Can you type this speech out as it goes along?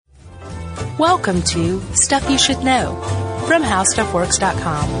Welcome to Stuff You Should Know from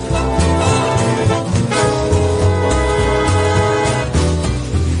HowStuffWorks.com.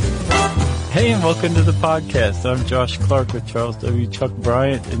 Hey, and welcome to the podcast. I'm Josh Clark with Charles W. Chuck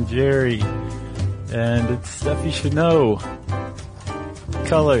Bryant and Jerry. And it's Stuff You Should Know.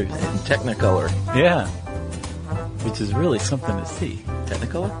 Colors. And Technicolor. Yeah. Which is really something to see.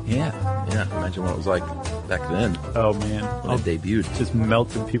 Technicolor? Yeah. Yeah, imagine what it was like back then Oh, man. when it debuted. Just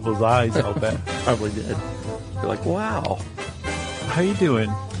melted people's eyes, I'll bet. Probably did. You're like, wow. How you doing?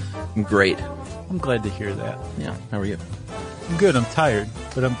 I'm great. I'm glad to hear that. Yeah, how are you? I'm good. I'm tired,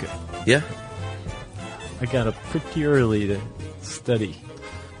 but I'm good. Yeah? I got up pretty early to study.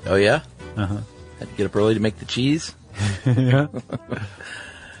 Oh, yeah? Uh-huh. Had to get up early to make the cheese? Yeah.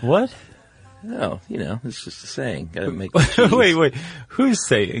 What? No, it's just a saying. Gotta make the cheese. Wait. Who's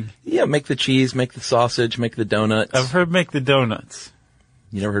saying? Yeah, make the cheese, make the sausage, make the donuts. I've heard make the donuts.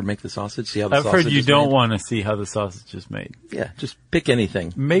 You never heard make the sausage? See how the I've sausage heard you is don't made? want to see how the sausage is made. Yeah, just pick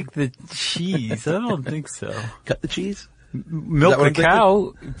anything. Make the cheese. I don't think so. Cut the cheese? Milk what the I'm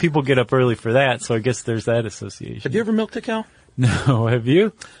cow. People get up early for that, so I guess there's that association. Have you ever milked a cow? No, have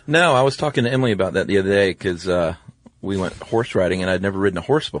you? No, I was talking to Emily about that the other day because we went horse riding and I'd never ridden a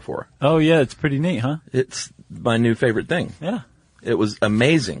horse before. Oh, yeah, it's pretty neat, huh? It's my new favorite thing. Yeah. It was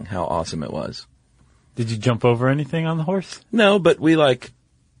amazing how awesome it was. Did you jump over anything on the horse? No, but we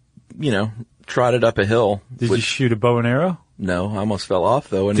trotted up a hill. Did you shoot a bow and arrow? No, I almost fell off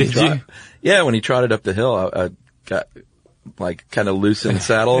though. When Did you? Yeah, when he trotted up the hill, I got kind of loose in the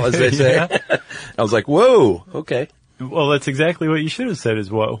saddle, as they say. Yeah. I was like, whoa, okay. Well, that's exactly what you should have said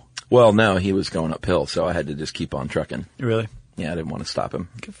is whoa. Well, no, he was going uphill, so I had to just keep on trucking. Really? Yeah, I didn't want to stop him.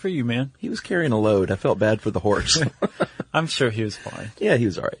 Good for you, man. He was carrying a load. I felt bad for the horse. I'm sure he was fine. Yeah, he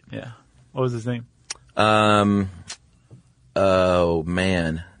was all right. Yeah. What was his name? Oh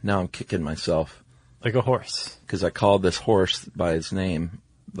man, now I'm kicking myself Like a horse. because I called this horse by his name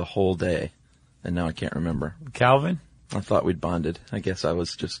the whole day, and now I can't remember. Calvin? I thought we'd bonded. I guess I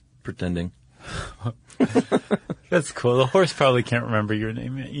was just pretending. That's cool. The horse probably can't remember your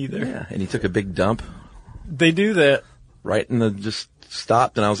name either. Yeah, and he took a big dump They do that. right in just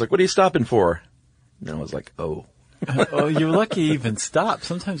stopped, and I was like, what are you stopping for? And I was like, oh. Oh, you're lucky you even stopped.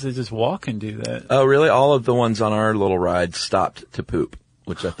 Sometimes they just walk and do that. Oh, really? All of the ones on our little ride stopped to poop,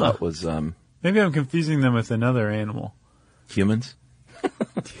 which I thought was, Maybe I'm confusing them with another animal. humans.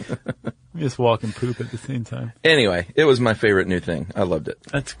 We just walk and poop at the same time. Anyway, it was my favorite new thing. I loved it.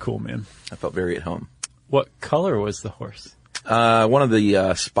 That's cool, man. I felt very at home. What color was the horse? One of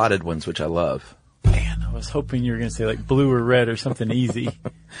the, spotted ones, which I love. Man, I was hoping you were going to say like blue or red or something easy. Did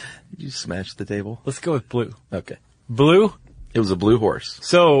you smash the table? Let's go with blue. Okay. Blue? It was a blue horse.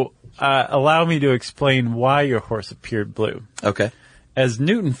 So, allow me to explain why your horse appeared blue. Okay. As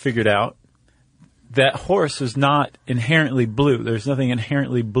Newton figured out, that horse was not inherently blue. There's nothing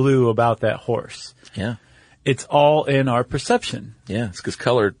inherently blue about that horse. Yeah. It's all in our perception. Yeah. It's because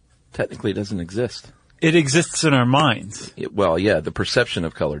color technically doesn't exist. It exists in our minds. The perception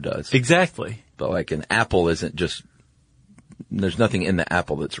of color does. Exactly. But like an apple isn't just, there's nothing in the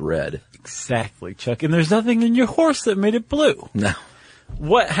apple that's red. Exactly, Chuck. And there's nothing in your horse that made it blue. No.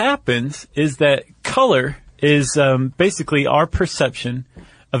 What happens is that color is basically our perception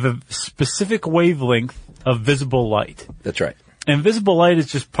of a specific wavelength of visible light. That's right. And visible light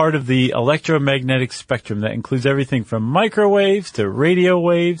is just part of the electromagnetic spectrum that includes everything from microwaves to radio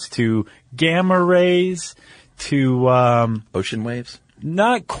waves to gamma rays to Ocean waves?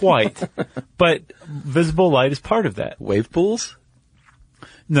 not quite, but visible light is part of that. Wave pools?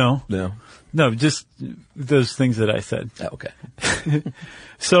 No, No. just those things that I said. Oh, okay.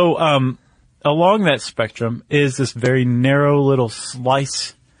 So, along that spectrum is this very narrow little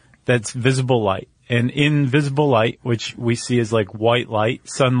slice that's visible light. And in visible light, which we see as like white light,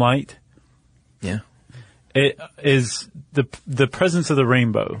 sunlight, Yeah. it is the presence of the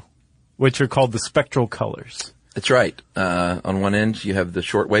rainbow, which are called the spectral colors. That's right. On one end, you have the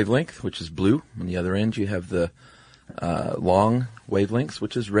short wavelength, which is blue. On the other end, you have the long wavelengths,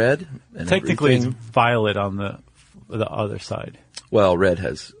 which is red. And Technically, it's everything. violet on the other side. Well, red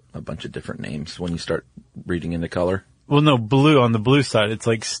has a bunch of different names when you start reading into color. Well, no, blue on the blue side. It's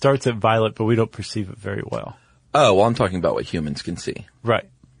like starts at violet, but we don't perceive it very well. Oh, well, I'm talking about what humans can see. Right.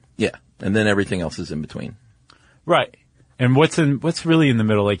 Yeah. And then everything else is in between. Right. And what's really in the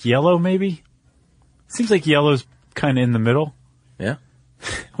middle? Like yellow, maybe? Seems like yellow's kind of in the middle. Yeah.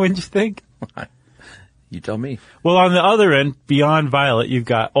 Wouldn't you think? You tell me. Well, on the other end, beyond violet, you've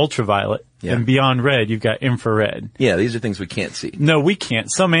got ultraviolet. Yeah. And beyond red, you've got infrared. Yeah, these are things we can't see. No, we can't.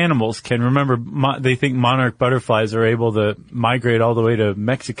 Some animals can. Remember, they think monarch butterflies are able to migrate all the way to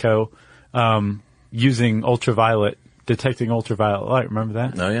Mexico using detecting ultraviolet light. Remember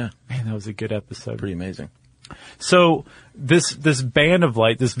that? Oh yeah, Man, that was a good episode. pretty amazing. So this band of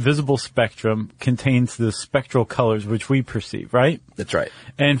light, this visible spectrum, contains the spectral colors which we perceive, right? That's right.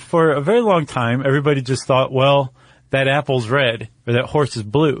 And for a very long time, everybody just thought, well, that apple's red or that horse is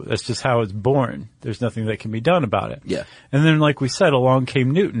blue. That's just how it's born. There's nothing that can be done about it. Yeah. And then, like we said, along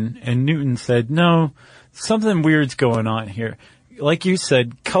came Newton, and Newton said, no, something weird's going on here. Like you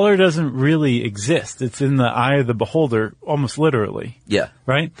said, color doesn't really exist. It's in the eye of the beholder, almost literally. Yeah.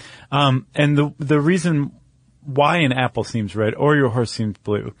 Right? And the reason why an apple seems red or your horse seems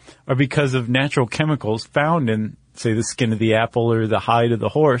blue are because of natural chemicals found in, say, the skin of the apple or the hide of the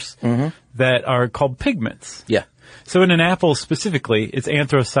horse that are called pigments. Yeah. So in an apple specifically, it's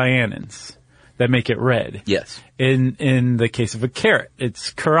anthocyanins that make it red. Yes. In the case of a carrot,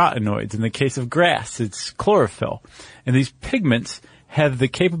 it's carotenoids. In the case of grass, it's chlorophyll. And these pigments have the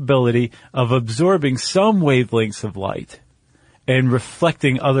capability of absorbing some wavelengths of light and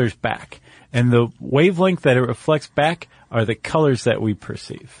reflecting others back. And the wavelength that it reflects back are the colors that we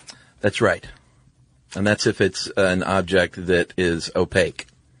perceive. That's right. And that's if it's an object that is opaque.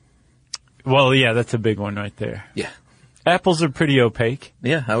 Well, yeah, that's a big one right there. Yeah. Apples are pretty opaque.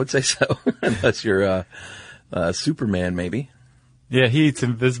 Yeah, I would say so. Unless you're Superman, maybe. Yeah, he eats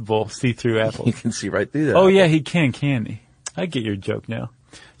invisible, see-through You apples. can see right through that. Oh, apple. yeah, he can he? I get your joke now.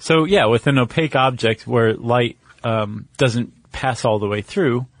 So, yeah, with an opaque object where light doesn't pass all the way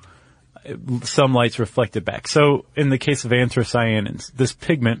through, some light's reflected back. So, in the case of anthocyanins, this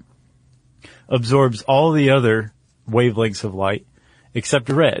pigment absorbs all the other wavelengths of light except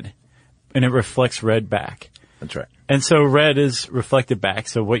red, and it reflects red back. That's right. And so red is reflected back.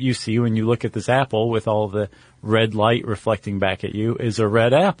 So what you see when you look at this apple with all the red light reflecting back at you is a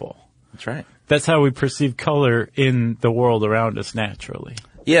red apple. That's right. That's how we perceive color in the world around us naturally.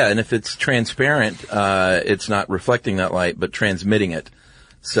 Yeah, and if it's transparent, it's not reflecting that light, but transmitting it.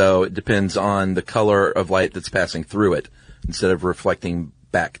 So it depends on the color of light that's passing through it instead of reflecting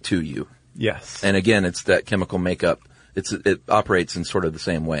back to you. Yes. And again, it's that chemical makeup. It operates in sort of the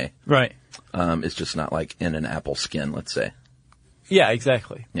same way. Right. It's just not like in an apple skin, let's say. Yeah,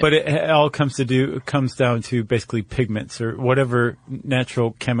 exactly. Yeah. But it all comes down to basically pigments or whatever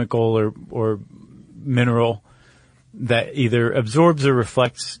natural chemical or mineral that either absorbs or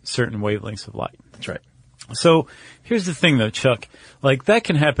reflects certain wavelengths of light. That's right. So here's the thing though, Chuck, like that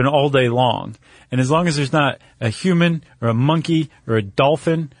can happen all day long. And as long as there's not a human or a monkey or a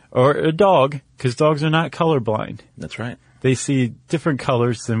dolphin or a dog, because dogs are not colorblind. That's right. They see different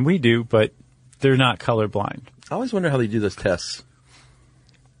colors than we do, but they're not colorblind. I always wonder how they do those tests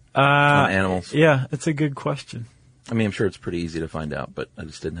on animals. Yeah, it's a good question. I mean, I'm sure it's pretty easy to find out, but I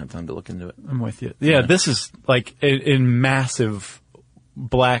just didn't have time to look into it. I'm with you. Yeah, this is like in massive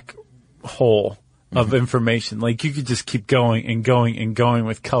black hole of information. Like you could just keep going and going and going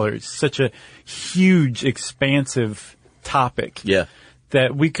with colors. Such a huge, expansive topic. Yeah.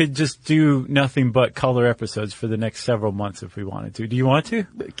 That we could just do nothing but color episodes for the next several months if we wanted to. Do you want to?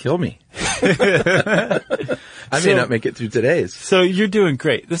 Kill me. I may not make it through today's. So you're doing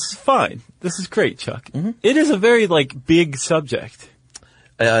great. This is fine. This is great, Chuck. It is a very big subject.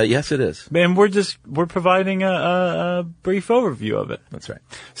 Yes, it is. And we're providing a brief overview of it. That's right.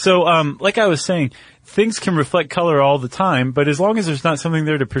 So, like I was saying, things can reflect color all the time, but as long as there's not something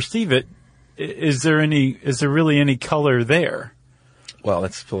there to perceive it, is there really any color there? Well,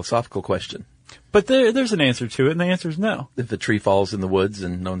 that's a philosophical question. But there's an answer to it, and the answer is no. If a tree falls in the woods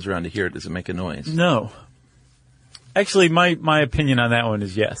and no one's around to hear it, does it make a noise? No. Actually, my opinion on that one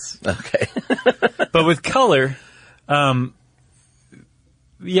is yes. Okay. But with color,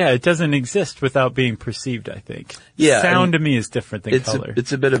 it doesn't exist without being perceived, I think. Yeah, Sound to me is different than it's color.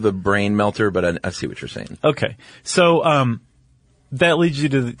 It's a bit of a brain melter, but I see what you're saying. Okay. So, that leads you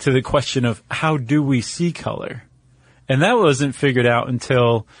to the question of how do we see color? And that wasn't figured out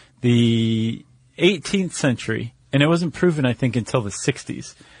until the 18th century, and it wasn't proven, I think, until the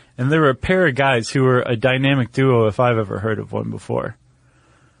 60s. And there were a pair of guys who were a dynamic duo, if I've ever heard of one before.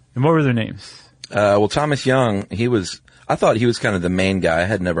 And what were their names? Well, Thomas Young, I thought he was kind of the main guy. I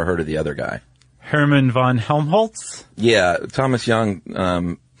had never heard of the other guy. Hermann von Helmholtz? Yeah, Thomas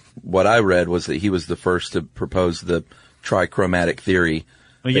Young, what I read was that he was the first to propose the trichromatic theory,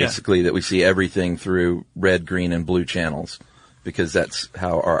 basically that we see everything through red, green, and blue channels, because that's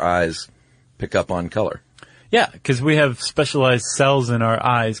how our eyes pick up on color. Yeah, because we have specialized cells in our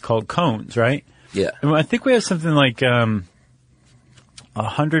eyes called cones, right? Yeah. And I think we have something like 100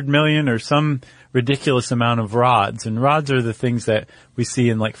 million or some ridiculous amount of rods. And rods are the things that we see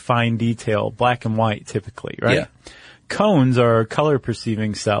in fine detail, black and white typically, right? Yeah. cones are color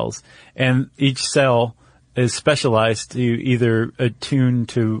perceiving cells, and each cell is specialized to either attune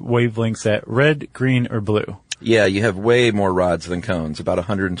to wavelengths at red, green, or blue. Yeah, you have way more rods than cones, about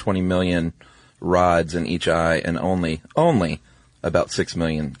 120 million rods in each eye, and only about 6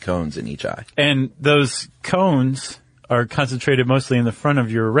 million cones in each eye. And those cones are concentrated mostly in the front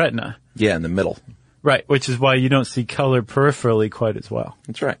of your retina. Yeah, in the middle. Right, which is why you don't see color peripherally quite as well.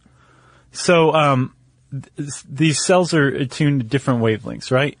 That's right. So, these cells are attuned to different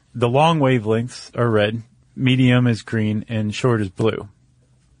wavelengths, right? The long wavelengths are red, medium is green, and short is blue.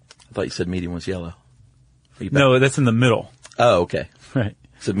 I thought you said medium was yellow. No, that's in the middle. Oh, okay. Right.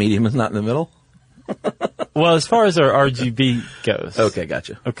 So medium is not in the middle? Well, as far as our RGB goes. Okay,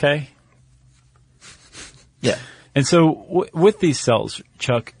 gotcha. Okay? Yeah. And so with these cells,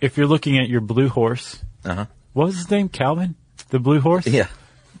 Chuck, if you're looking at your blue horse, Uh-huh. what was his name? Calvin? The blue horse? Yeah.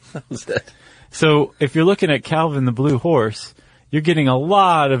 That was that. So if you're looking at Calvin the blue horse, you're getting a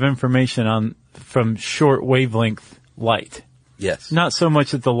lot of information from short wavelength light. Yes. Not so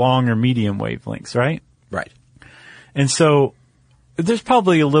much at the long or medium wavelengths, right? Right. And so there's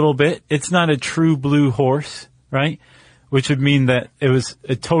probably a little bit. It's not a true blue horse, right? Which would mean that it was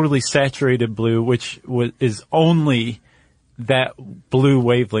a totally saturated blue, which is only that blue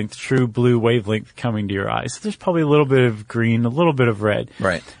wavelength, true blue wavelength coming to your eyes. So there's probably a little bit of green, a little bit of red.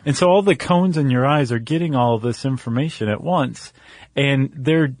 Right. And so all the cones in your eyes are getting all of this information at once, and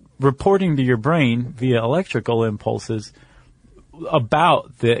they're reporting to your brain via electrical impulses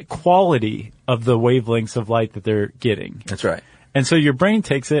about the quality of the wavelengths of light that they're getting. That's right. And so your brain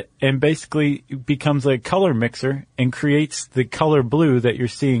takes it and basically becomes a color mixer and creates the color blue that you're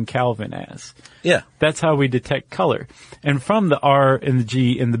seeing Calvin as. Yeah. That's how we detect color. And from the R and the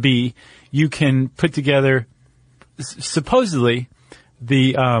G and the B, you can put together, supposedly,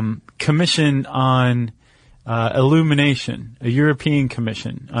 the Commission on Illumination, a European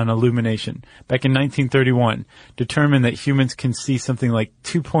Commission on Illumination, back in 1931, determined that humans can see something like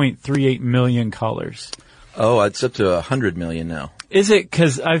 2.38 million colors. Oh, it's up to 100 million now. Is it?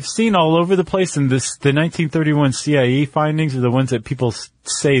 Because I've seen all over the place, and the 1931 CIE findings are the ones that people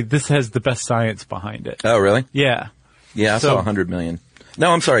say this has the best science behind it. Oh, really? Yeah. Yeah, I saw 100 million.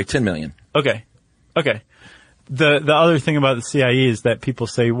 No, I'm sorry, 10 million. Okay. The other thing about the CIE is that people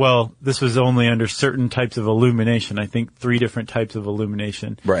say, well, this was only under certain types of illumination. I think 3 different types of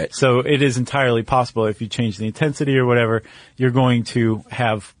illumination. Right. So it is entirely possible if you change the intensity or whatever, you're going to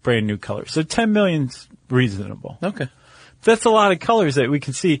have brand new colors. So 10 million's reasonable. Okay. That's a lot of colors that we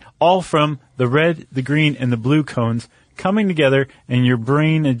can see, all from the red, the green, and the blue cones coming together, and your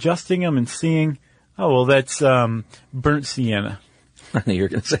brain adjusting them and seeing, oh, well, that's burnt sienna. I knew you were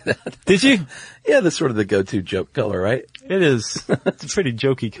going to say that. Did you? Yeah, that's sort of the go-to joke color, right? It is. It's a pretty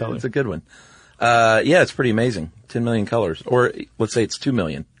jokey color. It's a good one. Yeah, it's pretty amazing. 10 million colors. Or let's say it's 2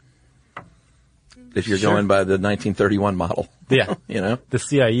 million. If you're going by the 1931 model. Yeah. You know? The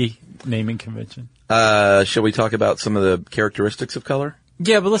CIE naming convention. Shall we talk about some of the characteristics of color?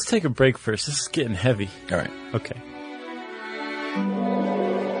 Yeah, but let's take a break first. This is getting heavy. All right. Okay.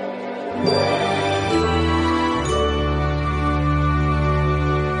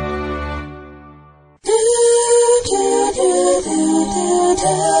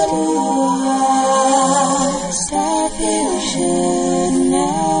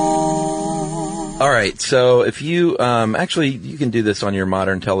 All right, so if you, actually, you can do this on your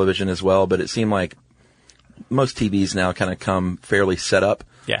modern television as well, but it seemed like most TVs now kind of come fairly set up.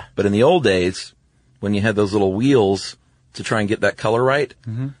 Yeah. But in the old days, when you had those little wheels to try and get that color right,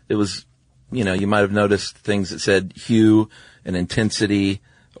 it was, you know, you might have noticed things that said hue and intensity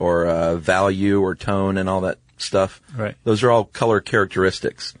or value or tone and all that stuff. Right. Those are all color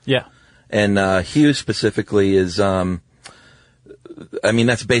characteristics. Yeah. And hue specifically is, I mean,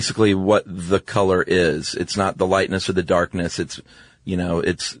 that's basically what the color is. It's not the lightness or the darkness. It's, you know,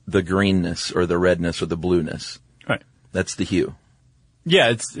 it's the greenness or the redness or the blueness. Right. That's the hue.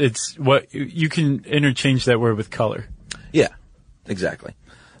 Yeah, it's what you can interchange that word with color. Yeah, exactly.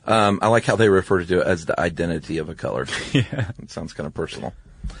 I like how they refer to it as the identity of a color. Yeah. It sounds kind of personal.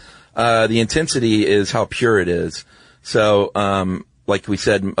 The intensity is how pure it is. So, like we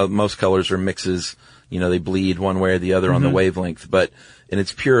said, most colors are mixes. You know, they bleed one way or the other on the wavelength, but in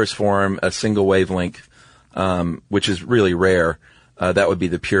its purest form, a single wavelength, which is really rare, that would be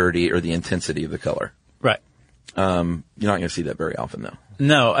the purity or the intensity of the color. Right. You're not going to see that very often though.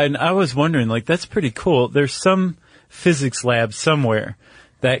 No, and I was wondering, like, that's pretty cool. There's some physics lab somewhere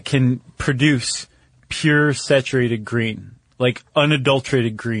that can produce pure saturated green. like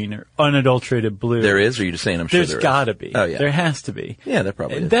unadulterated green or unadulterated blue. There is, or are you just saying I'm sure There's gotta be. Oh, yeah. There has to be. Yeah, there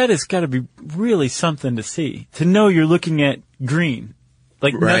probably is. That has gotta be really something to see. To know you're looking at green.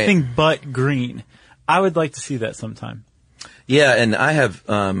 Like nothing but green. I would like to see that sometime. Yeah, and I have,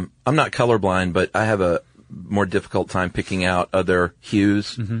 I'm not colorblind, but I have a more difficult time picking out other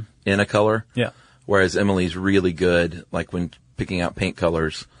hues in a color. Yeah. Whereas Emily's really good, like when picking out paint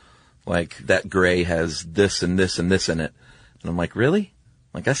colors, like that gray has this and this and this in it. And I'm like, really?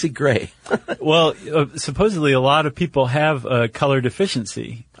 Like, I see gray. Well, supposedly a lot of people have a color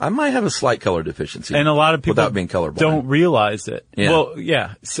deficiency. I might have a slight color deficiency. And a lot of people without being colorblind don't realize it. Yeah. Well,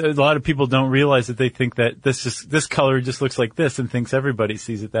 yeah. So a lot of people don't realize that. They think that this color just looks like this and thinks everybody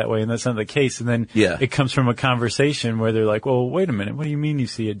sees it that way. And that's not the case. And then it comes from a conversation where they're like, well, wait a minute. What do you mean you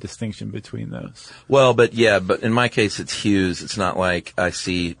see a distinction between those? Well, but in my case, it's hues. It's not like I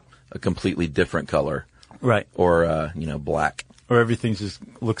see a completely different color. Right. Or, black. Or everything just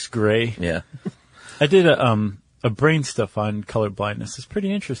looks gray. Yeah. I did a brain stuff on color blindness. It's pretty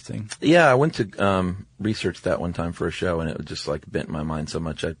interesting. Yeah, I went to research that one time for a show, and it just like bent my mind so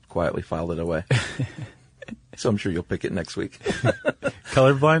much I quietly filed it away. So I'm sure you'll pick it next week.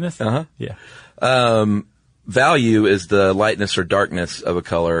 Color blindness? Uh-huh. Yeah. Value is the lightness or darkness of a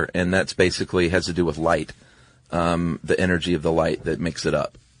color, and that's basically has to do with light, the energy of the light that makes it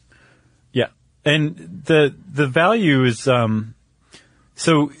up. Yeah. And the value is,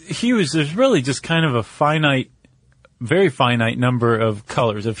 so hues, there's really just kind of a very finite number of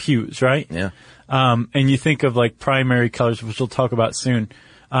colors, of hues, right? Yeah. And you think of like primary colors, which we'll talk about soon.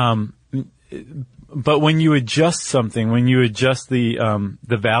 But when you adjust something, when you adjust the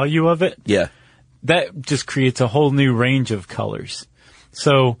value of it. Yeah. That just creates a whole new range of colors.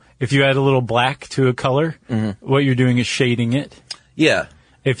 So if you add a little black to a color, what you're doing is shading it. Yeah.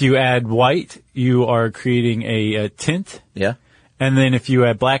 If you add white, you are creating a tint. Yeah. And then if you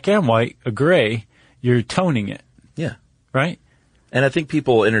add black and white, a gray, you're toning it. Yeah. Right? And I think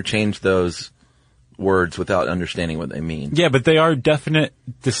people interchange those words without understanding what they mean. Yeah, but they are definite,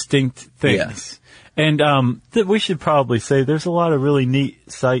 distinct things. Yeah. And we should probably say there's a lot of really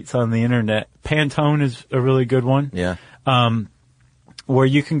neat sites on the internet. Pantone is a really good one. Yeah. Where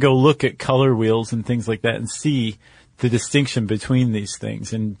you can go look at color wheels and things like that and see the distinction between these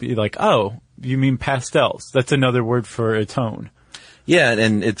things and be like, oh, you mean pastels. That's another word for a tone. Yeah,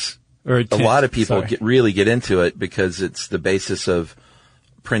 and it's a lot of people really get into it because it's the basis of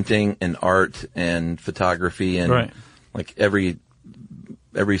printing and art and photography and like every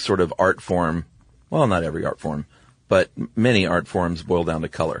sort of art form. Well, not every art form, but many art forms boil down to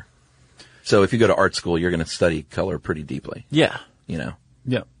color. So if you go to art school, you're going to study color pretty deeply. Yeah. Yeah.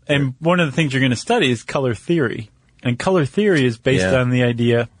 And one of the things you're going to study is color theory. And color theory is based on the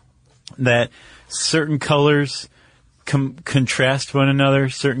idea that certain colors contrast one another,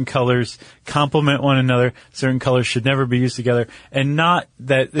 certain colors complement one another, certain colors should never be used together, and not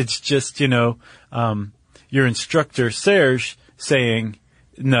that it's just, your instructor, Serge, saying,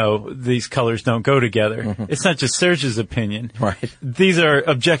 no, these colors don't go together. Mm-hmm. It's not just Serge's opinion. Right. These are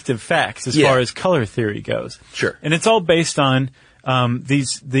objective facts as far as color theory goes. Sure. And it's all based on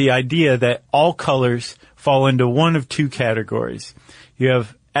the idea that all colors fall into one of two categories. You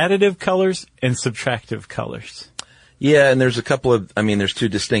have additive colors and subtractive colors. Yeah, and there's there's two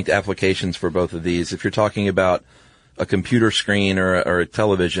distinct applications for both of these. If you're talking about a computer screen or a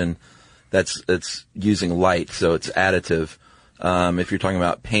television, it's using light, so it's additive. If you're talking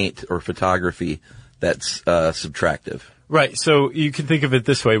about paint or photography, that's subtractive. Right, so you can think of it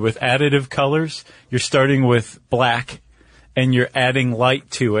this way. With additive colors, you're starting with black, and you're adding light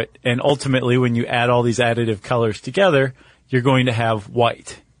to it, and ultimately when you add all these additive colors together, you're going to have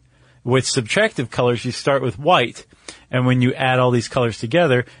white. With subtractive colors, you start with white, and when you add all these colors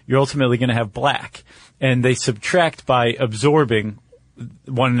together, you're ultimately going to have black. And they subtract by absorbing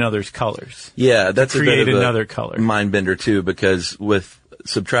one another's colors. Yeah, that's create a bit of another color. Mind bender too, because with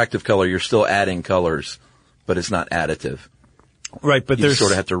subtractive color, you're still adding colors, but it's not additive. Right, but you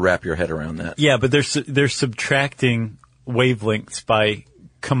sort of have to wrap your head around that. Yeah, but they're subtracting wavelengths by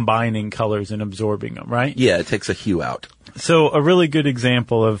combining colors and absorbing them, right? Yeah, it takes a hue out. So a really good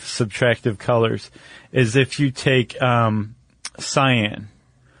example of subtractive colors is if you take cyan.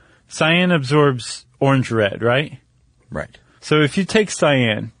 Cyan absorbs orange-red, right? Right. So if you take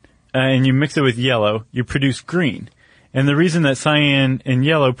cyan and you mix it with yellow, you produce green. And the reason that cyan and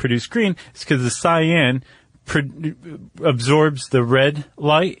yellow produce green is because the cyan absorbs the red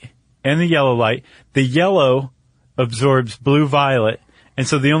light and the yellow light. The yellow absorbs blue-violet. And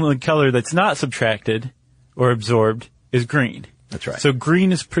so the only color that's not subtracted or absorbed is green. That's right. So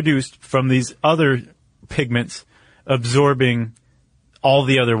green is produced from these other pigments absorbing all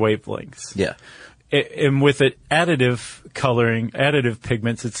the other wavelengths. Yeah. And with it, additive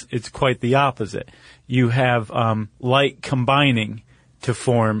pigments, it's quite the opposite. You have light combining to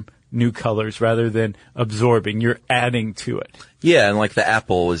form new colors rather than absorbing. You're adding to it. Yeah, and like the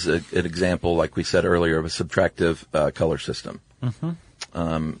apple is an example, like we said earlier, of a subtractive color system.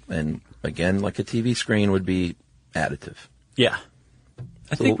 Mm-hmm. And again, like a TV screen would be additive. Yeah,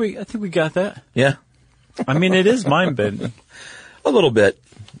 I think we got that. Yeah, I mean, it is mind bending. A little bit.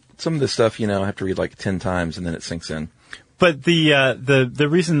 Some of the stuff, I have to read like 10 times and then it sinks in. But the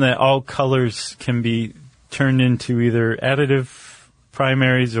reason that all colors can be turned into either additive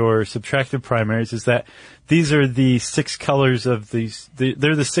primaries or subtractive primaries is that these are the 6 colors of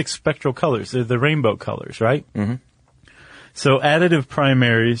they're the 6 spectral colors. They're the rainbow colors, right? Mm-hmm. So additive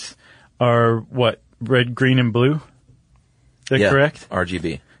primaries are what? Red, green, and blue? Is that correct?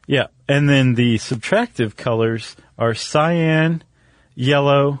 RGB. Yeah. And then the subtractive colors are cyan,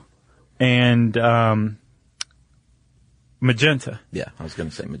 yellow, and magenta. Yeah, I was going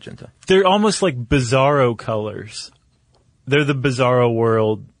to say magenta. They're almost like bizarro colors. They're the bizarro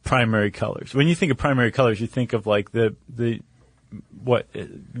world primary colors. When you think of primary colors, you think of like the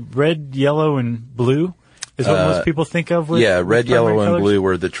red, yellow, and blue is what most people think of with red, yellow, colors? and blue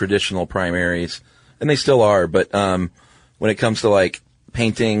were the traditional primaries, and they still are, but when it comes to like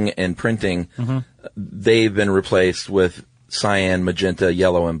painting and printing, they've been replaced with cyan, magenta,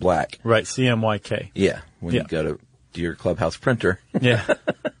 yellow, and black. Right, CMYK. Yeah, when you go to your Clubhouse printer. Yeah.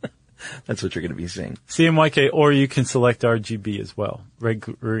 That's what you're going to be seeing. CMYK, or you can select RGB as well. Red,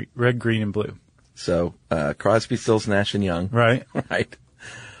 green, and blue. So, Crosby, Stills, Nash, and Young. Right. Right.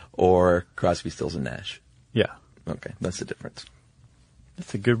 Or Crosby, Stills, and Nash. Yeah. Okay, that's the difference.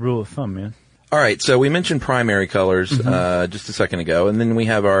 That's a good rule of thumb, man. All right, so we mentioned primary colors just a second ago, and then we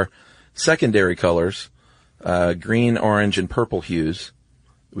have our secondary colors, green, orange, and purple hues,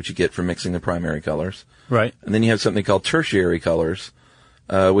 which you get from mixing the primary colors. Right. And then you have something called tertiary colors,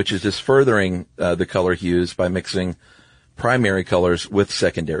 which is just furthering the color hues by mixing primary colors with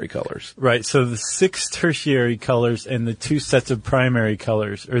secondary colors. Right, so the 6 tertiary colors and the 2 sets of primary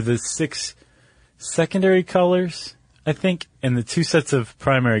colors, or the 6 secondary colors, I think, and the 2 sets of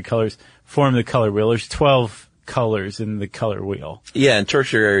primary colors form the color wheel. There's 12 colors in the color wheel. Yeah, and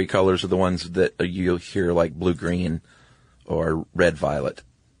tertiary colors are the ones that you'll hear like blue-green or red-violet.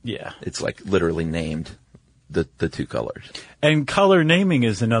 Yeah. It's like literally named the 2 colors. And color naming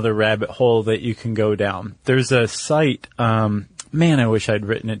is another rabbit hole that you can go down. There's a site, man, I wish I'd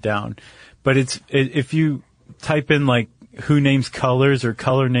written it down, but if you type in like who names colors or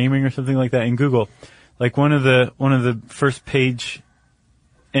color naming or something like that in Google, like one of the first page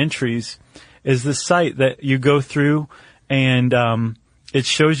entries is the site that you go through and it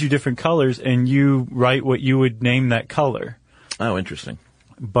shows you different colors and you write what you would name that color. Oh, interesting.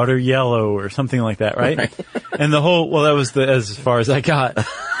 Butter yellow or something like that, right? And that was as far as I got.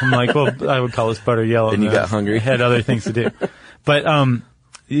 I'm like, well, I would call this butter yellow. And you got hungry. I had other things to do. But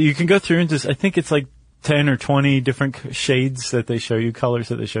you can go through and just, I think it's like 10 or 20 different shades that they show you, colors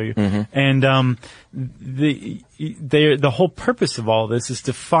that they show you. Mm-hmm. And the whole purpose of all this is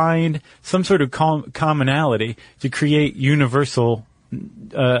to find some sort of commonality to create a universal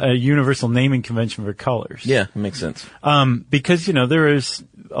naming convention for colors. Yeah, it makes sense. Because, there is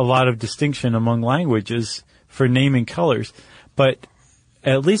a lot of distinction among languages for naming colors, but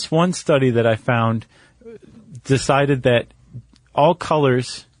at least one study that I found decided that all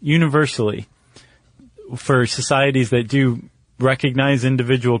colors universally for societies that do recognize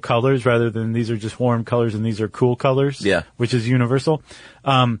individual colors rather than these are just warm colors and these are cool colors, which is universal,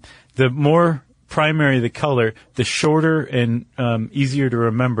 the more primary the color, the shorter and easier to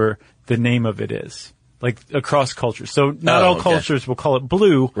remember the name of it is, like across cultures. So not all cultures will call it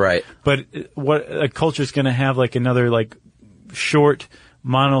blue, right? But what a culture is going to have like another like short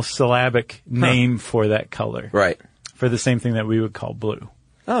monosyllabic name for that color, right? For the same thing that we would call blue.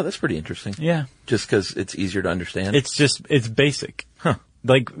 Oh, that's pretty interesting. Yeah, just because it's easier to understand. It's basic. Huh?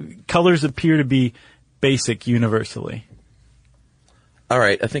 Like colors appear to be basic universally. All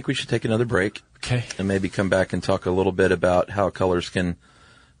right, I think we should take another break. Okay. And maybe come back and talk a little bit about how colors can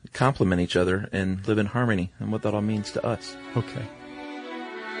complement each other and live in harmony and what that all means to us. Okay.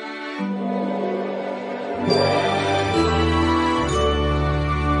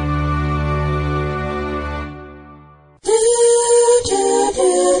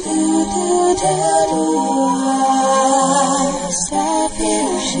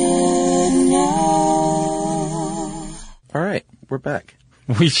 All right, we're back.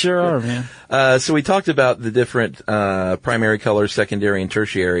 We sure are, man. So we talked about the different primary colors, secondary and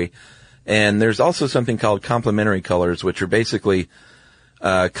tertiary, And there's also something called complementary colors, which are basically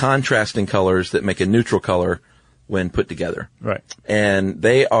contrasting colors that make a neutral color when put together. Right. And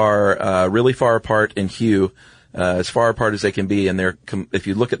they are really far apart in hue, as far apart as they can be. And they're if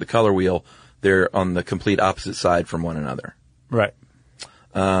you look at the color wheel, they're on the complete opposite side from one another. Right.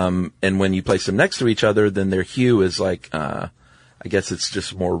 And when you place them next to each other, then their hue is like, I guess it's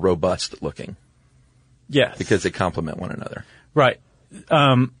just more robust looking. Yes. Because they complement one another. Right.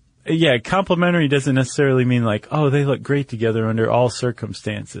 Yeah, complementary doesn't necessarily mean like, oh, they look great together under all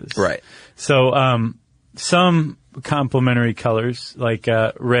circumstances. Right. So, some complementary colors, like,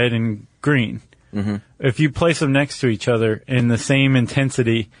 red and green, if you place them next to each other in the same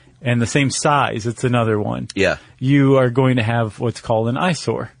intensity and the same size, it's another one. Yeah. You are going to have what's called an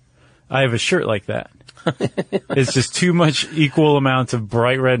eyesore. I have a shirt like that. It's just too much equal amounts of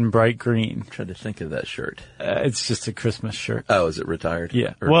bright red and bright green. I'm trying to think of that shirt. It's just a Christmas shirt. Oh, is it retired?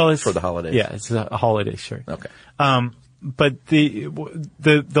 Yeah. Or Well, it's for the holidays. Yeah, it's a holiday shirt. Okay. But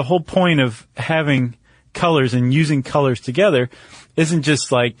the whole point of having colors and using colors together isn't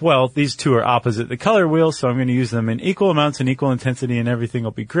just like, well, these two are opposite the color wheel, so I'm going to use them in equal amounts and equal intensity and everything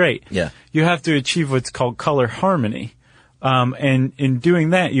will be great. Yeah. You have to achieve what's called color harmony. And in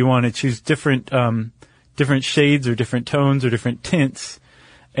doing that, you want to choose different shades or different tones or different tints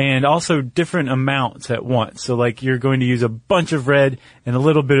and also different amounts at once. So like you're going to use a bunch of red and a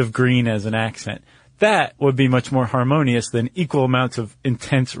little bit of green as an accent. That would be much more harmonious than equal amounts of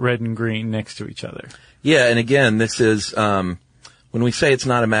intense red and green next to each other. Yeah, and again, this is, when we say it's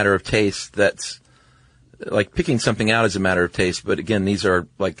not a matter of taste, that's like picking something out is a matter of taste, but again, these are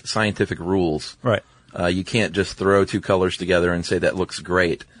like scientific rules. Right. You can't just throw two colors together and say that looks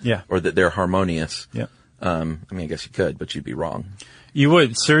great. Yeah. Or that they're harmonious. Yeah. I mean, I guess you could, but you'd be wrong. You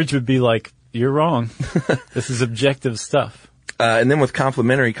would. Serge would be like, you're wrong. This is objective stuff. And then with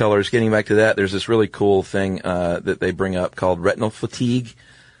complementary colors, getting back to that, there's this really cool thing, that they bring up called retinal fatigue.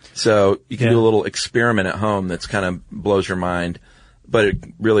 So you can do a little experiment at home that's kind of blows your mind, but it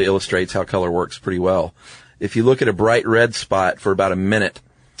really illustrates how color works pretty well. If you look at a bright red spot for about a minute,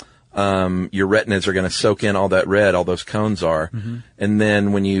 your retinas are going to soak in all that red, all those cones are. Mm-hmm. And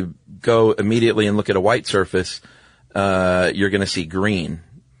then when you go immediately and look at a white surface, you're going to see green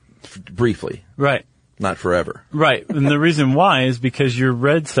briefly. Right. Not forever. Right. And the reason why is because your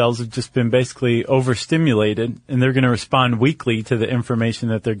red cells have just been basically overstimulated and they're going to respond weakly to the information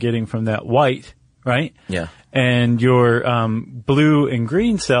that they're getting from that white, right? Yeah. And your blue and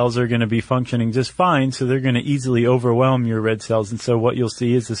green cells are going to be functioning just fine, so they're going to easily overwhelm your red cells. And so what you'll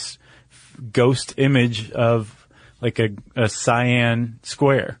see is this ghost image of like a cyan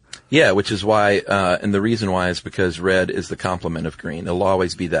square. Yeah, which is why, and the reason why is because red is the complement of green. It'll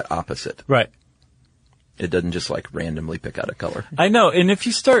always be that opposite. Right. It doesn't just like randomly pick out a color. I know. And if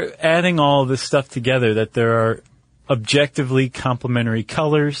you start adding all of this stuff together, that there are objectively complementary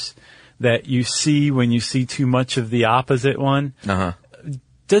colors that you see when you see too much of the opposite one,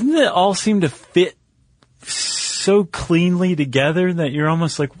 doesn't it all seem to fit so cleanly together that you're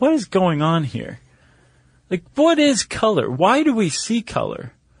almost like, what is going on here? Like, what is color? Why do we see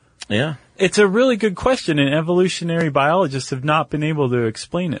color? Yeah. It's a really good question, and evolutionary biologists have not been able to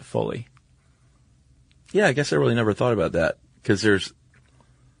explain it fully. Yeah, I guess I really never thought about that. Because there's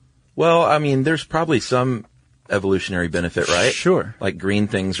probably some evolutionary benefit, right? Sure. Like green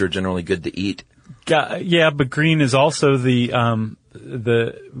things are generally good to eat. Yeah, but green is also the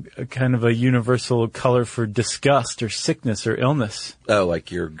kind of a universal color for disgust or sickness or illness. Oh, like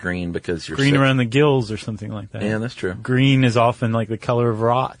you're green because you're green sick. Around the gills or something like that. Yeah, that's true. Green is often like the color of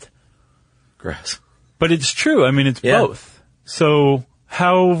rot. Gross. But it's true. I mean, it's both. So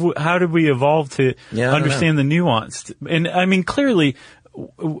how did we evolve to understand the nuance? And I mean, clearly,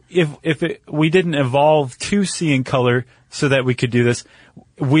 we didn't evolve to see in color so that we could do this,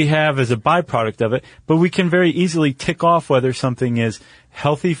 we have as a byproduct of it, but we can very easily tick off whether something is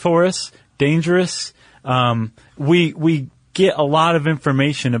healthy for us, dangerous. We get a lot of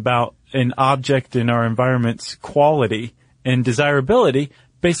information about an object in our environment's quality and desirability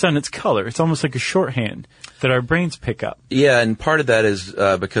based on its color. It's almost like a shorthand that our brains pick up. Yeah, and part of that is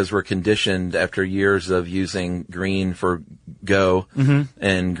because we're conditioned after years of using green for go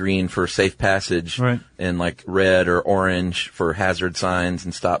and green for safe passage, right, and like red or orange for hazard signs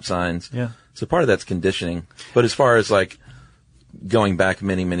and stop signs. Yeah. So part of that's conditioning. But as far as like going back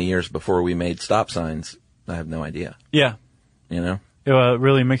many, many years before we made stop signs, I have no idea. Yeah. You know? It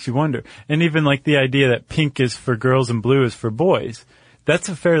really makes you wonder. And even like the idea that pink is for girls and blue is for boys. That's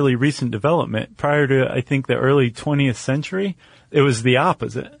a fairly recent development. Prior to, I think, the early 20th century, it was the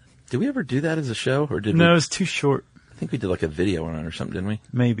opposite. Did we ever do that as a show, or did No, we? it was too short. I think we did like a video on it or something, didn't we?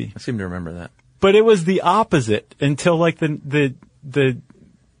 Maybe. I seem to remember that. But it was the opposite until like the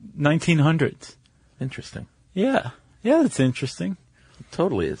 1900s. Interesting. Yeah. Yeah, that's interesting. It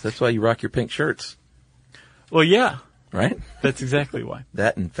totally is. That's why you rock your pink shirts. Well, yeah. Right? That's exactly why.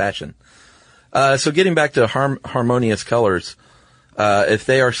 That and fashion. So getting back to harmonious colors, if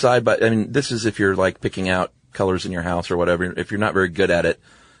they are this is if you're like picking out colors in your house or whatever. If you're not very good at it,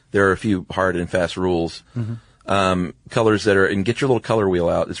 there are a few hard and fast rules. Mm-hmm. Colors that are, and get your little color wheel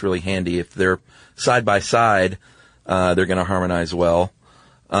out. It's really handy. If they're side by side, they're going to harmonize well.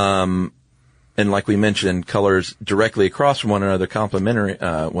 And like we mentioned, colors directly across from one another, complementary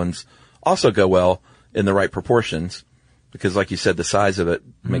ones, also go well in the right proportions. Because like you said, the size of it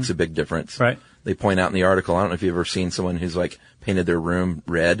makes a big difference. Right. They point out in the article, I don't know if you've ever seen someone who's like painted their room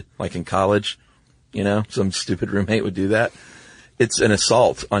red, like in college. You know, some stupid roommate would do that. It's an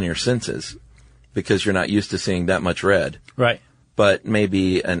assault on your senses because you're not used to seeing that much red. Right. But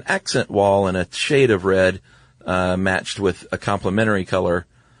maybe an accent wall and a shade of red matched with a complementary color.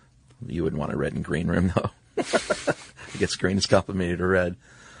 You wouldn't want a red and green room, though. I guess green is complementary to red.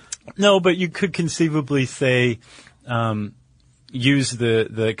 No, but you could conceivably say, use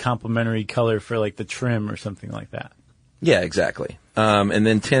the complementary color for like the trim or something like that. Yeah, exactly. And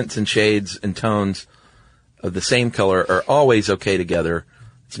then tints and shades and tones of the same color are always okay together.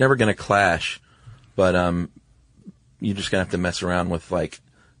 It's never going to clash, but you're just going to have to mess around with like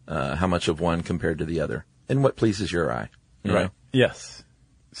how much of one compared to the other and what pleases your eye. You know? Yes.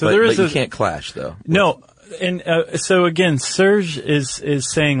 So but you can't clash though. No. And so again, Serge is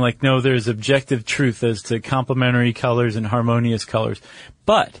saying like, no, there's objective truth as to complementary colors and harmonious colors,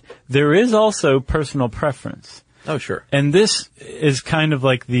 but there is also personal preference. Oh, sure. And this is kind of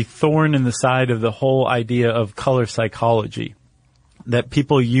like the thorn in the side of the whole idea of color psychology, that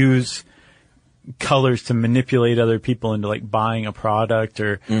people use colors to manipulate other people into like buying a product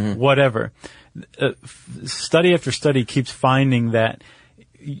or whatever. Study after study keeps finding that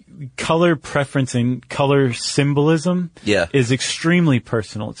color preference and color symbolism is extremely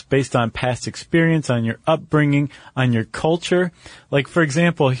personal. It's based on past experience, on your upbringing, on your culture. Like, for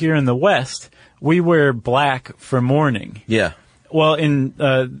example, here in the West, we wear black for mourning. Yeah. Well, in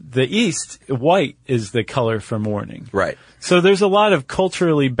the East, white is the color for mourning. Right. So there's a lot of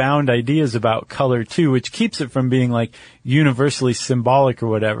culturally bound ideas about color, too, which keeps it from being, like, universally symbolic or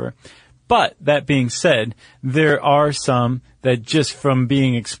whatever. But, that being said, there are some that just from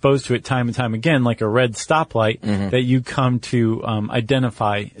being exposed to it time and time again, like a red stoplight, that you come to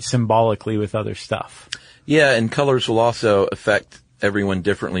identify symbolically with other stuff. Yeah, and colors will also affect everyone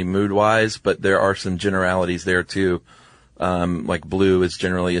differently mood-wise, but there are some generalities there, too. Like blue is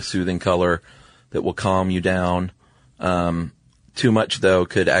generally a soothing color that will calm you down. Too much, though,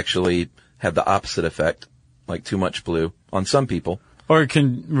 could actually have the opposite effect, like too much blue on some people. Or it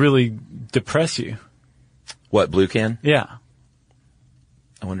can really depress you. What, blue can? Yeah.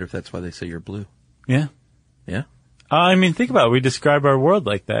 I wonder if that's why they say you're blue. Yeah. Yeah? I mean, think about it. We describe our world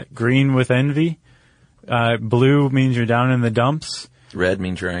like that. Green with envy. Blue means you're down in the dumps. Red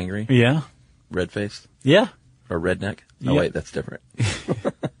means you're angry. Yeah. Red-faced? Yeah. Or redneck? Oh, wait, that's different. It's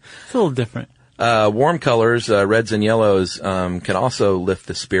a little different. Warm colors, reds and yellows, can also lift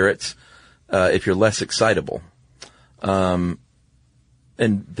the spirits if you're less excitable.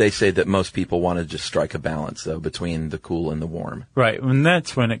 And they say that most people want to just strike a balance, though, between the cool and the warm. Right. And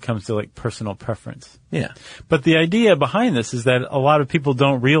that's when it comes to, like, personal preference. Yeah. But the idea behind this is that a lot of people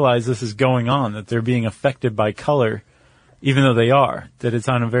don't realize this is going on, that they're being affected by color, even though they are, that it's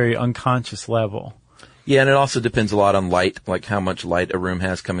on a very unconscious level. Yeah, and it also depends a lot on light, like how much light a room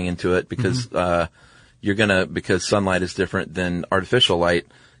has coming into it, because because sunlight is different than artificial light,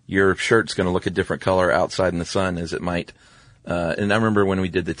 your shirt's going to look a different color outside in the sun as it might. And I remember when we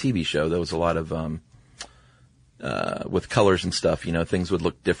did the TV show, there was a lot of, with colors and stuff, you know, things would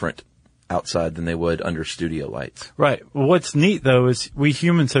look different outside than they would under studio lights. Right. Well, what's neat, though, is we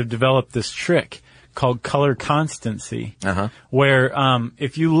humans have developed this trick called color constancy, where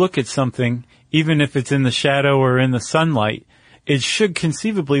if you look at something, even if it's in the shadow or in the sunlight, it should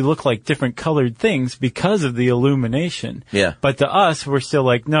conceivably look like different colored things because of the illumination. Yeah. But to us, we're still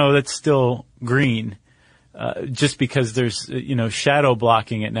like, no, that's still green. Just because there's, shadow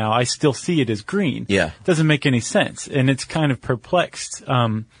blocking it now, I still see it as green. Yeah. It doesn't make any sense. And it's kind of perplexed,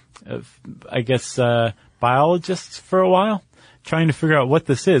 I guess, biologists for a while, trying to figure out what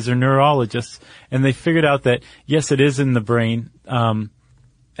this is, or neurologists. And they figured out that, yes, it is in the brain.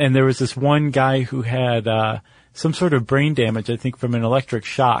 And there was this one guy who had, some sort of brain damage, I think, from an electric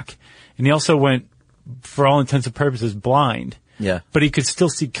shock. And he also went, for all intents and purposes, blind. Yeah. But he could still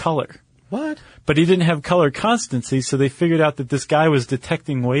see color. What? But he didn't have color constancy, so they figured out that this guy was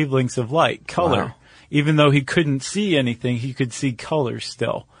detecting wavelengths of light, color. Wow. Even though he couldn't see anything, he could see color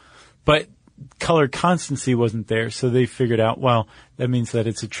still. But color constancy wasn't there, so they figured out, well, that means that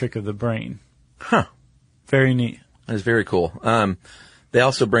it's a trick of the brain. Huh. Very neat. That's very cool. They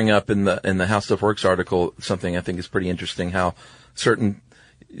also bring up in the How Stuff Works article something I think is pretty interesting, how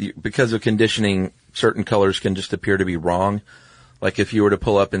because of conditioning, certain colors can just appear to be wrong. Like if you were to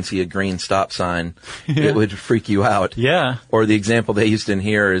pull up and see a green stop sign, it would freak you out. Yeah. Or the example they used in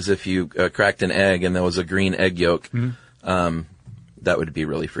here is if you cracked an egg and there was a green egg yolk, that would be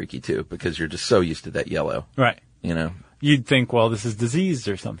really freaky too, because you're just so used to that yellow. Right. You know? You'd think, well, this is diseased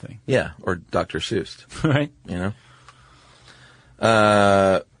or something. Yeah. Or Dr. Seuss. Right. You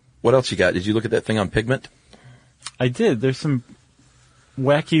know? What else you got? Did you look at that thing on pigment? I did. There's some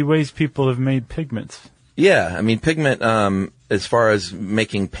wacky ways people have made pigments. Yeah. I mean, pigment, as far as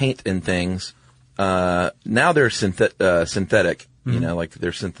making paint and things, now they're synthetic, you know, like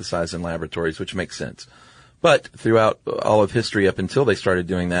they're synthesized in laboratories, which makes sense. But throughout all of history up until they started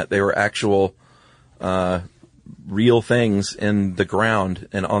doing that, they were actual, real things in the ground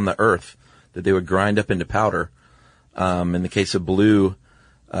and on the earth that they would grind up into powder. In the case of blue,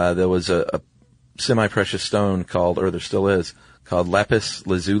 there was a semi-precious stone there still is, called lapis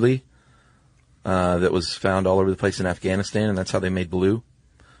lazuli, that was found all over the place in Afghanistan, and that's how they made blue.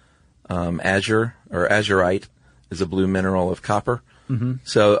 Azure, or azurite, is a blue mineral of copper. Mm-hmm.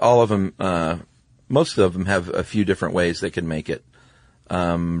 So all of them, most of them have a few different ways they can make it.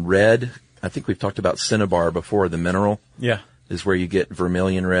 Red, I think we've talked about cinnabar before, the mineral. Yeah. Is where you get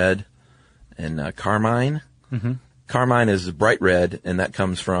vermilion red. And carmine. Mm-hmm. Carmine is bright red, and that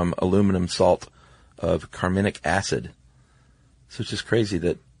comes from aluminum salt of carminic acid. So it's just crazy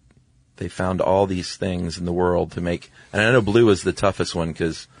that they found all these things in the world to make. And I know blue is the toughest one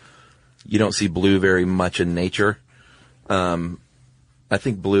because you don't see blue very much in nature. I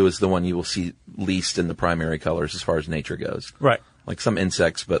think blue is the one you will see least in the primary colors as far as nature goes. Right. Like some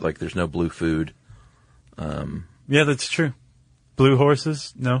insects, but like there's no blue food. Yeah, that's true. Blue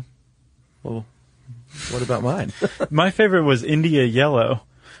horses? No. Well, what about mine? My favorite was India yellow,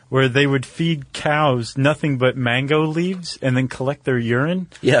 where they would feed cows nothing but mango leaves and then collect their urine.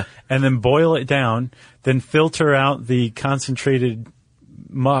 Yeah. And then boil it down, then filter out the concentrated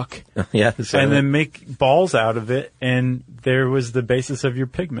muck. Yeah. And then make balls out of it, and there was the basis of your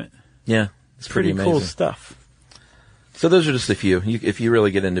pigment. Yeah. It's pretty cool stuff. So those are just a few. If you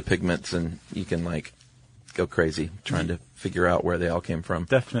really get into pigments, and you can like go crazy trying to figure out where they all came from.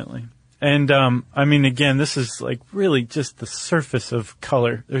 Definitely. And, I mean, again, this is like really just the surface of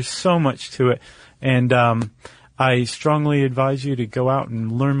color. There's so much to it. And, I strongly advise you to go out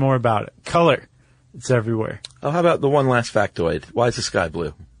and learn more about it. Color. It's everywhere. Oh, how about the one last factoid? Why is the sky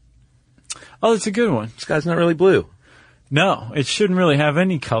blue? Oh, that's a good one. The sky's not really blue. No, it shouldn't really have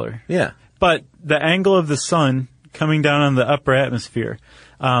any color. Yeah. But the angle of the sun coming down on the upper atmosphere,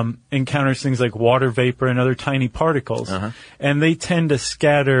 encounters things like water vapor and other tiny particles. Uh-huh. And they tend to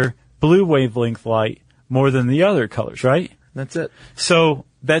scatter blue wavelength light more than the other colors, right? That's it. So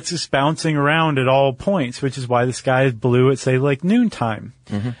that's just bouncing around at all points, which is why the sky is blue at, say, like noontime.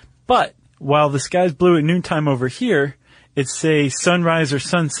 Mm-hmm. But while the sky's blue at noontime over here, it's, say, sunrise or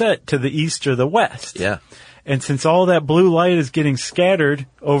sunset to the east or the west. Yeah. And since all that blue light is getting scattered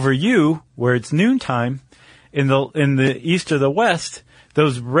over you, where it's noontime, in the east or the west,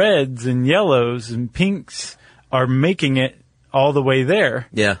 those reds and yellows and pinks are making it all the way there.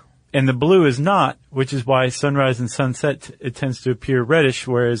 Yeah. And the blue is not, which is why sunrise and sunset, it tends to appear reddish,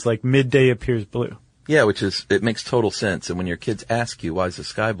 whereas like midday appears blue. Yeah, it makes total sense. And when your kids ask you, why is the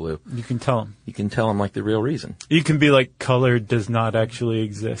sky blue? You can tell them. You can tell them like the real reason. You can be like, color does not actually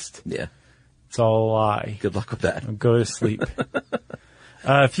exist. Yeah. It's all a lie. Good luck with that. Go to sleep.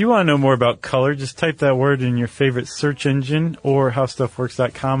 If you want to know more about color, just type that word in your favorite search engine or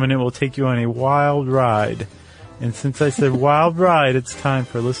howstuffworks.com, and it will take you on a wild ride. And since I said wild ride, it's time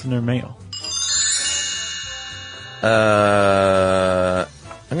for listener mail. I'm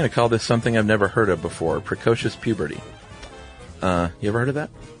going to call this something I've never heard of before, precocious puberty. You ever heard of that?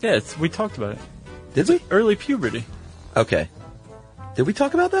 Yeah, we talked about it. Did we? Early puberty. Okay. Did we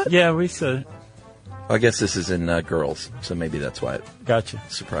talk about that? Yeah, we said it. I guess this is in girls, so maybe that's why it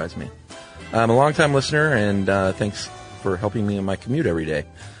surprised me. I'm a long-time listener, and thanks for helping me in my commute every day.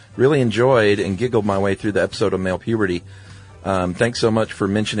 Really enjoyed and giggled my way through the episode of male puberty. Thanks so much for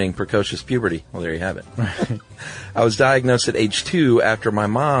mentioning precocious puberty. Well, there you have it. I was diagnosed at age 2 after my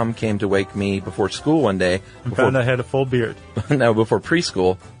mom came to wake me before school one day. And found I had a full beard. No, before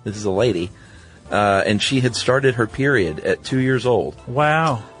preschool. This is a lady. and she had started her period at 2 years old.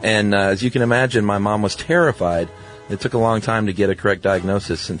 Wow. And as you can imagine, my mom was terrified. It took a long time to get a correct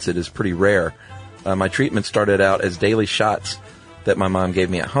diagnosis since it is pretty rare. My treatment started out as daily shots that my mom gave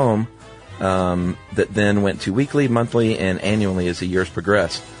me at home, that then went to weekly, monthly, and annually as the years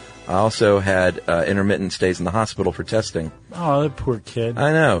progressed. I also had intermittent stays in the hospital for testing. Oh, that poor kid.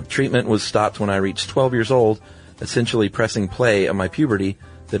 I know. Treatment was stopped when I reached 12 years old, essentially pressing play on my puberty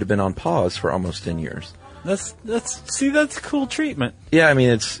that had been on pause for almost 10 years. That's cool treatment. Yeah, I mean,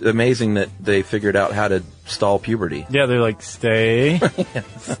 it's amazing that they figured out how to stall puberty. Yeah, they're like, stay.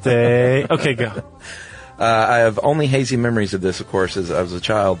 Okay, go. I have only hazy memories of this, of course, as I was a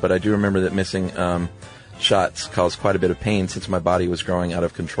child, but I do remember that missing shots caused quite a bit of pain since my body was growing out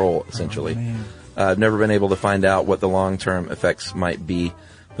of control, essentially. I've never been able to find out what the long-term effects might be,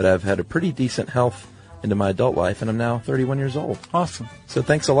 but I've had a pretty decent health into my adult life, and I'm now 31 years old. Awesome. So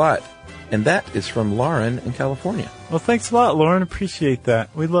thanks a lot. And that is from Lauren in California. Well, thanks a lot, Lauren. Appreciate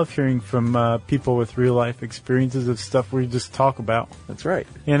that. We love hearing from people with real-life experiences of stuff we just talk about. That's right.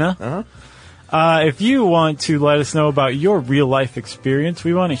 You know? Uh-huh. If you want to let us know about your real-life experience,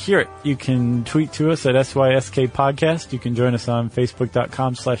 we want to hear it. You can tweet to us at SYSK Podcast. You can join us on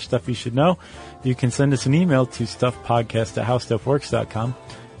Facebook.com/StuffYouShouldKnow. You can send us an email to StuffPodcast@HowStuffWorks.com.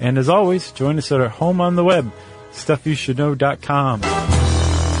 And as always, join us at our home on the web, StuffYouShouldKnow.com.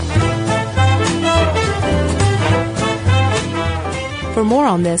 For more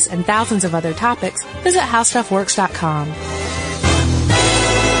on this and thousands of other topics, visit HowStuffWorks.com.